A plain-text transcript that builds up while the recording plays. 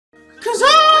'Cause I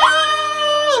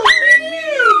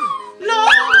love you.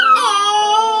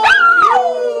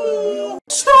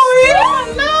 So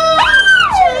your love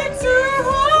takes you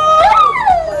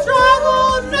home. Drive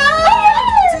all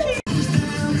night.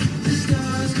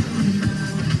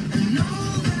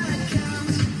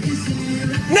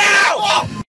 Now!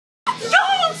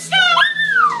 Don't stop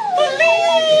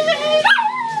believing.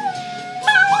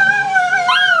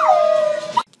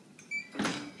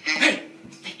 Hey,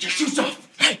 take your shoes off.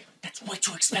 Hey, that's way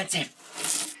too expensive.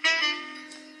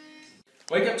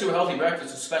 Wake up to a healthy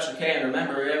breakfast with Special K and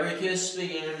remember every kiss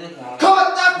begins with a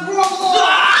cut that problem!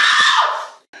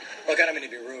 Look, I don't mean to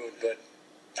be rude, but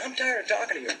I'm tired of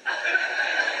talking to you.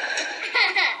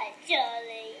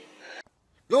 Charlie.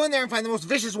 Go in there and find the most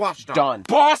vicious watchdog. Done.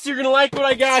 Boss, you're gonna like what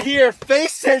I got here.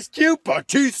 Face says cute, but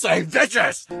teeth say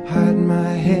vicious. Hide my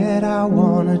head, I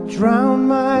wanna drown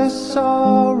my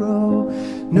sorrow.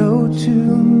 No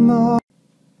tomorrow.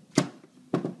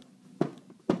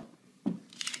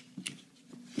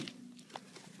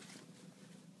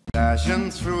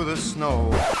 Dashing through the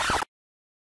snow.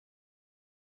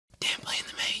 Damn, playing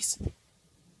the maze.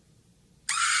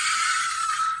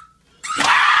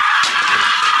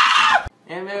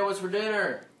 And man, what's for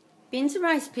dinner? Beans and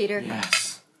rice, Peter.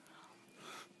 Yes.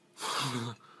 You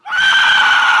want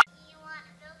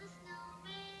to build a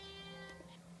snowman?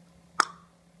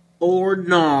 Or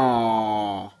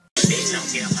no.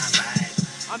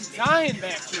 I'm dying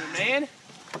back here, man.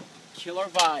 Killer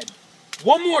vibe.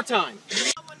 One more time.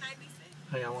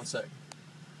 Hang on one sec.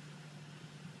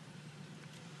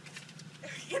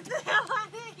 Get the hell out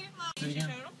of here, Mom. Do it again.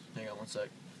 Hang on one sec.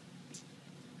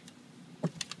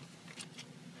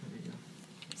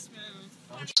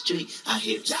 Street, I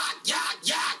hear yak, yak,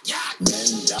 yak, yak.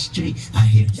 Street, I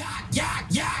hear yak, yak,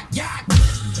 yak, yak.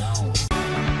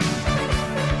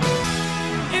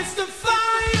 It's the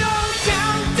final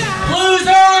countdown.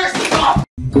 Losers!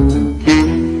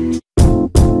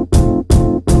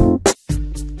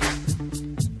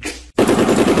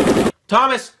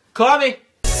 Thomas, Clubby.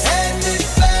 And it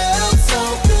felt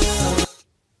so good.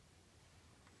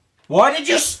 Why did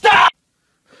you stop?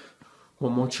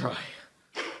 One more try.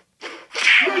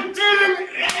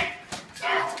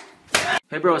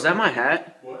 Hey bro, is that my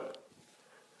hat? What?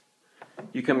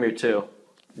 You come here too.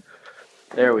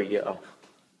 There we go.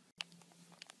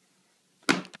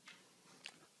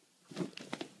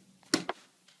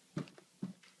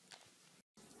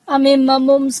 I'm in my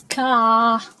mum's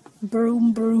car.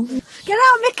 Broom, broom. Get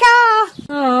out of my car!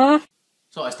 Aww.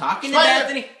 So I was talking to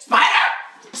Bethany. Spider!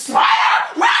 Spider!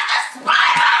 Where's the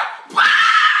spider?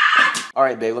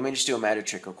 Alright babe, let me just do a magic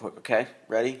trick real quick, okay?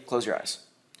 Ready? Close your eyes.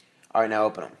 Alright, now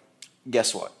open them.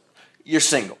 Guess what? You're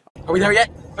single. Are we there yet?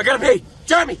 I gotta pee!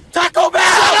 Jeremy! Taco Bell!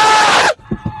 Odds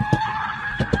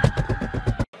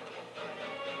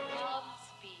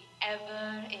be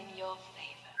ever in your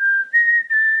favor.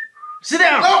 Sit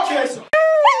down! Okay, so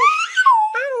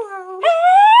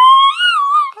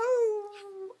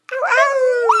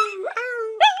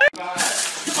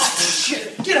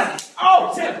shit! Get out!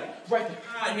 Oh, Tim! Right there.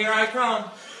 Alright, here I come.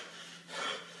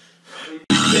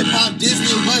 Hip Hop Disney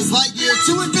Buzz Lightyear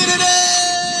to infinity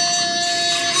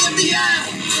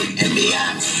and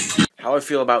beyond. How I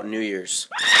feel about New Year's.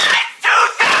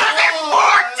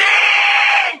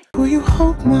 2014! Will you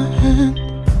hold my hand?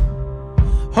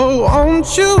 Oh,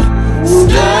 won't you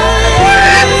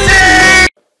stay?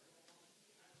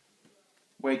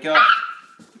 Wake up.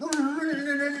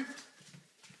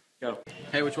 Go.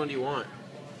 Hey, which one do you want?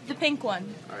 The pink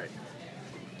one. Alright.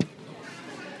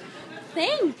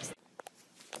 Thanks.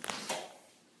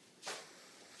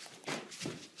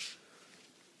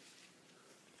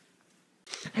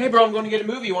 Hey bro, I'm going to get a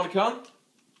movie. You want to come?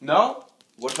 No?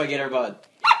 What if I get her bud?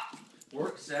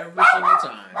 Works every single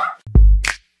time.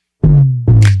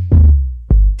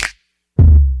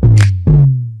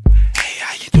 Hey,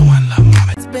 how you doing, love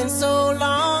mama? It's been so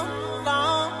long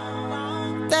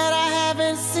that I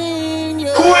haven't seen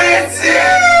you. Quincy!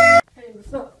 Hey,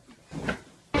 what's up?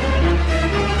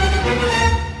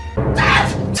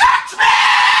 Touch me!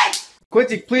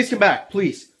 Quincy, please come back.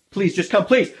 Please. Please, just come.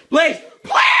 Please. Please!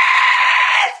 Please!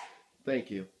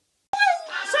 Thank you.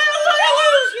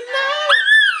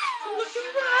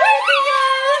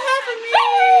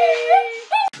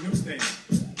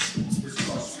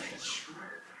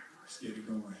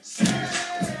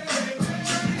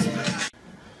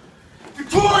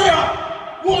 Victoria!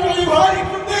 What are you hiding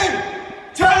from me?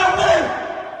 Tell me!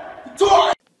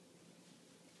 Victoria!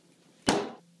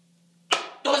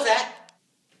 What was that?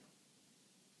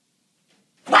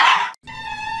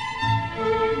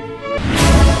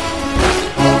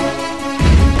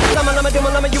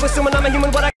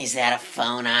 Is that a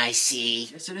phone I see?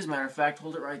 Yes, it is. Matter of fact,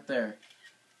 hold it right there.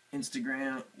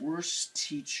 Instagram, worst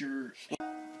teacher.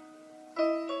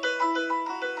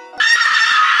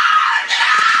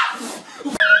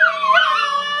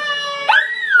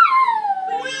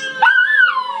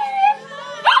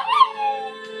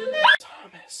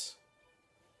 Thomas,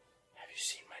 have you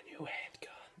seen my new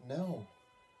handgun? No.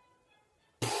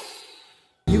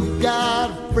 You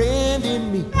got a friend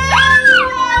in me.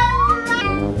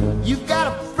 You got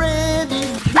a friend in me.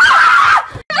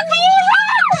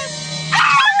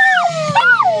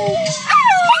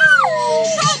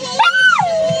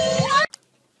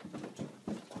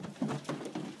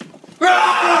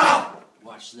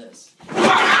 Watch this.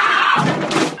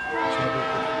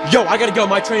 Yo, I gotta go.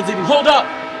 My train's leaving. Hold up!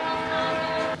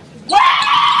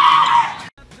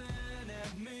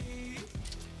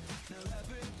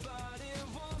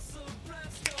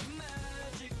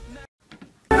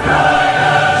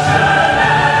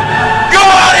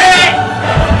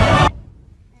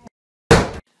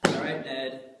 Alright,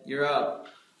 Ned. You're up.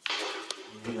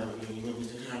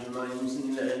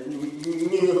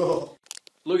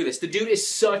 Look at this. The dude is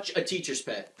such a teacher's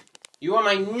pet. You are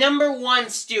my #1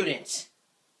 student.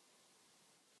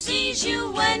 Sees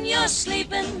you when you're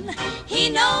sleeping. He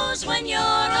knows when you're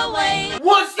away.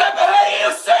 One step ahead of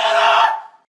you, Santa!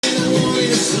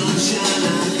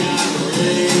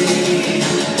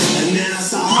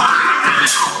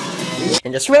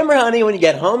 And just remember, honey, when you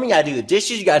get home, you gotta do the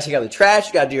dishes, you gotta take out the trash,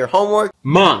 you gotta do your homework.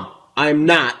 Mom, I'm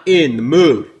not in the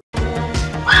mood.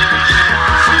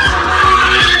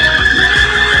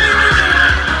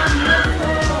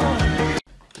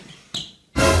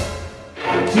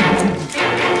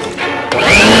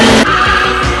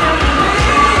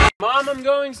 Mom, I'm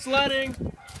going sledding.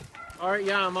 Alright,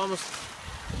 yeah, I'm almost.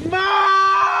 Mom!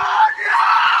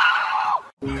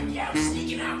 No! Yeah, I'm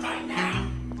sneaking out right now.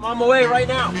 Mom, away right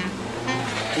now.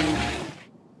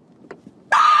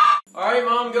 Alright,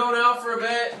 Mom, going out for a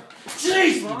bit.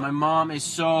 Jeez! My mom is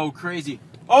so crazy.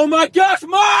 Oh my gosh,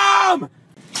 Mom!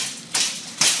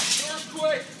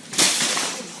 Quick!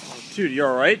 Dude, you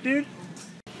alright, dude?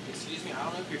 Excuse me, I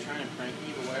don't know if you're trying to prank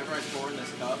me, but whatever I pour in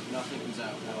this cup, nothing comes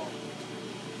out at all.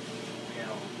 At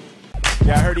all.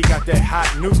 Yeah, I heard he got that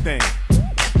hot new thing.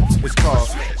 It's called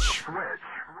Switch.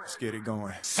 Let's get it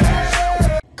going.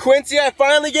 Quincy, I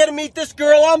finally get to meet this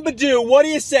girl on Badoo. What do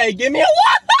you say? Give me a wahoo!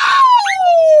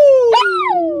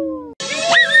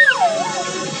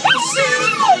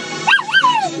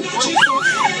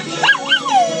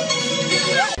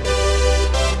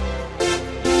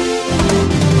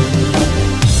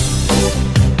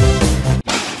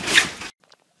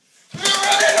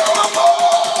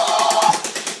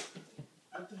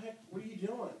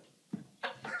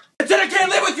 I said I can't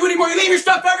live with you anymore. You leave your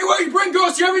stuff everywhere. You bring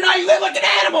girls here every night. You live like an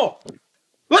animal.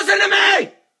 Listen to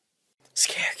me.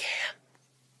 Scare cam.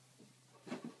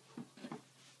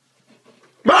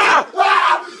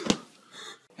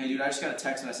 Hey, dude, I just got a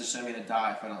text message saying I'm gonna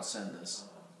die if I don't send this.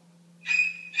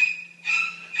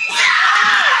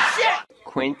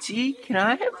 Quincy, can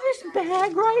I have this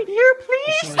bag right here,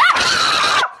 please?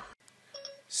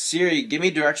 Siri, give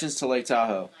me directions to Lake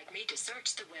Tahoe. Like me to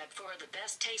search the web for the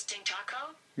best tasting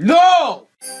taco? No.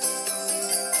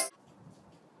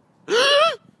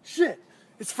 Shit,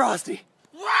 it's Frosty.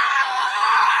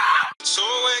 So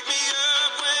wake me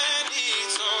up when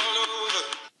it's all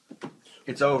over.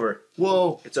 It's over.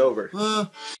 Whoa. It's over.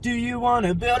 Do you want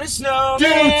to build a snowman?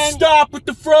 Dude, stop with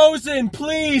the Frozen,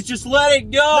 please. Just let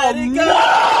it go. Let it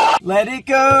go. Let it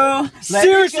go. Let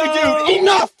Seriously, it go. dude,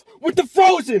 enough with the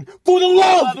Frozen. For the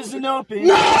love. Love isn't open.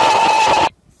 No!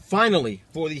 Finally,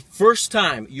 for the first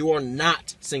time, you are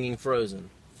not singing Frozen.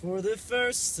 For the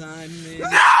first time in...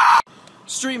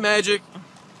 Street Magic.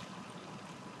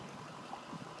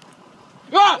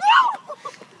 Ah!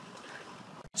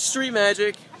 Street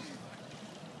Magic.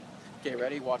 Okay,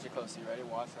 ready? Watch it closely. Ready?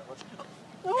 Watch it. Watch it.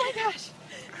 Oh my gosh.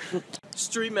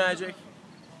 Street Magic.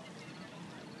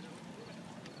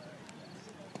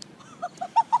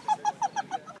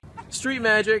 Street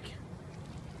Magic.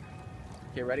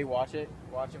 Okay, ready? Watch it.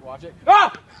 Watch it. Watch it.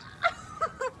 Ah!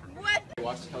 What?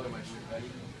 Watch the color of my shirt. Ready?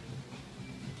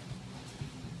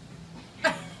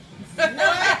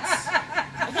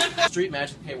 Street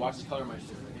Magic. Okay, watch the color of my shirt.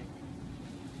 Ready?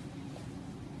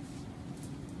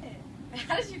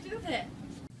 How did you do that?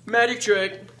 Magic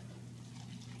trick.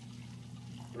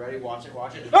 Ready? Watch it.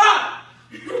 Watch it. Ah!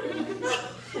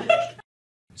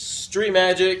 Street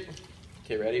Magic.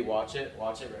 Okay, ready? Watch it.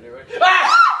 Watch it. Ready? Ready?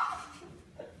 Ah!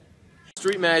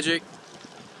 Street Magic.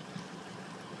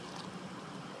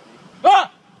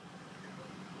 Ah!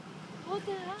 What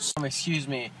the hell? Excuse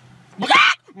me.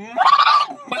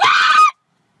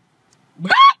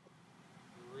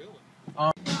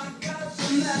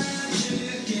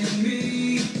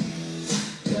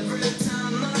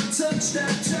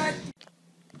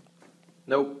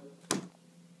 Nope.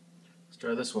 Let's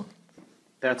try this one.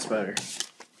 That's better.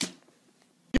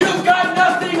 You've got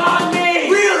nothing on me!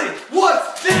 Really?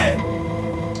 What's this?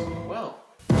 Well.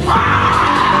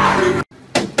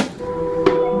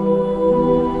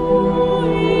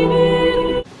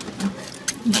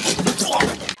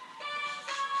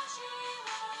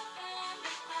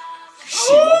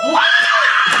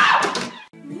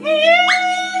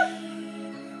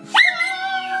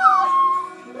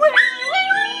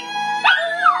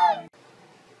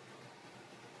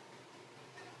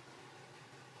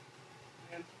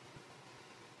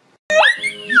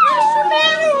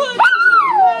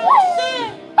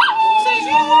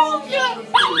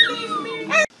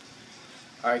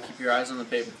 Alright, keep your eyes on the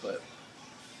paperclip.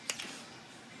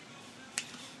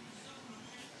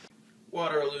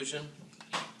 Water illusion.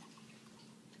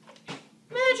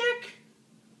 Magic!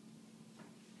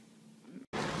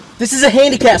 This is a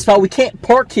handicap spot. We can't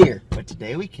park here. But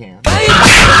today we can.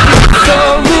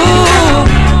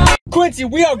 Quincy,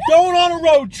 we are going on a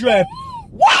road trip.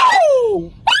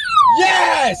 Woo!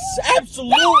 Yes!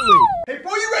 Absolutely! Hey, boy,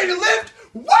 you ready to lift?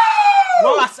 Woo!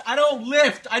 Ross, I don't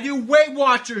lift. I do Weight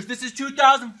Watchers. This is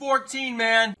 2014,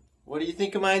 man. What do you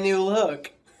think of my new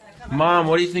look? Mom,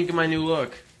 what do you think of my new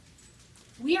look?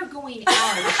 We are going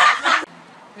out.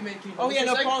 Hey, man, can you Oh, yeah,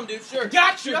 no problem, dude. Sure.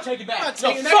 Gotcha! Sure, take it back. I'm not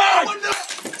taking No, that.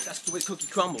 fuck! That's the way cookie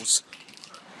crumbles.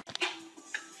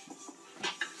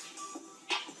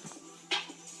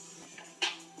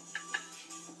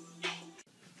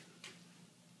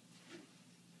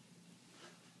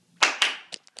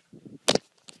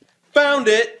 Found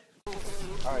it!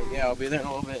 Alright, yeah, I'll be there in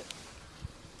a little bit.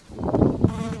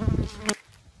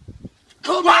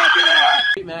 Come back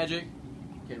here! Magic.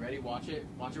 Okay, ready? Watch it.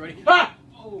 Watch it, ready? Ah!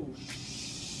 Oh,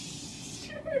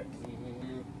 shit.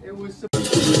 It was so... Hit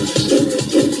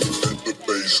the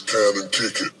bass can and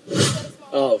kick it.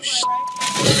 Oh, shit.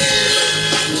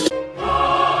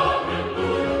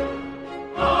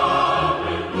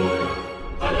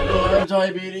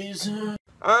 Diabetes.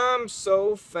 I'm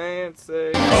so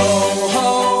fancy. Ho,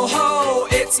 ho, ho,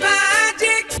 it's my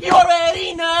dick! You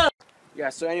already know! Yeah,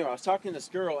 so anyway, I was talking to this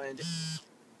girl and...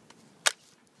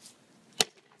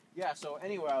 Yeah, so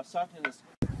anyway, I was talking to this...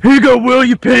 Here you go, Will,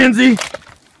 you pansy.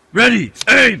 Ready,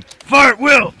 aim, fire,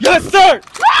 Will. Yes, sir!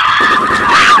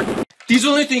 These are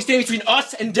the only things standing between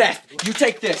us and death. You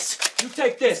take this. You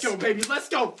take this. Let's go, baby, let's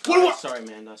go! Sorry,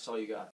 man, that's all you got.